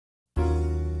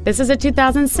This is a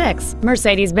 2006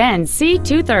 Mercedes-Benz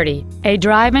C230, a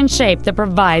drive and shape that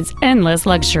provides endless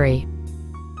luxury.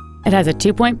 It has a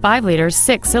 2.5-liter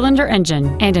six-cylinder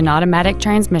engine and an automatic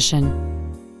transmission.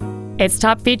 Its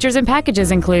top features and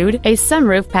packages include a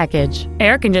sunroof package,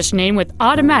 air conditioning with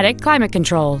automatic climate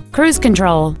control, cruise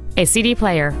control, a CD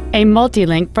player, a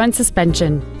multi-link front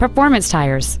suspension, performance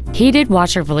tires, heated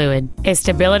washer fluid, a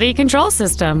stability control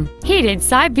system, heated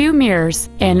side view mirrors,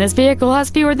 and this vehicle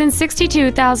has fewer than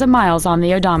 62,000 miles on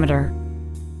the odometer.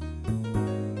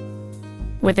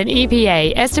 With an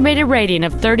EPA estimated rating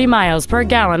of 30 miles per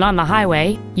gallon on the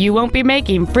highway, you won't be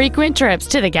making frequent trips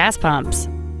to the gas pumps.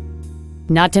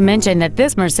 Not to mention that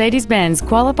this Mercedes-Benz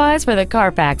qualifies for the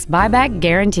Carfax buyback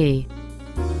guarantee.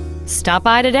 Stop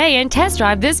by today and test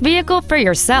drive this vehicle for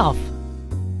yourself.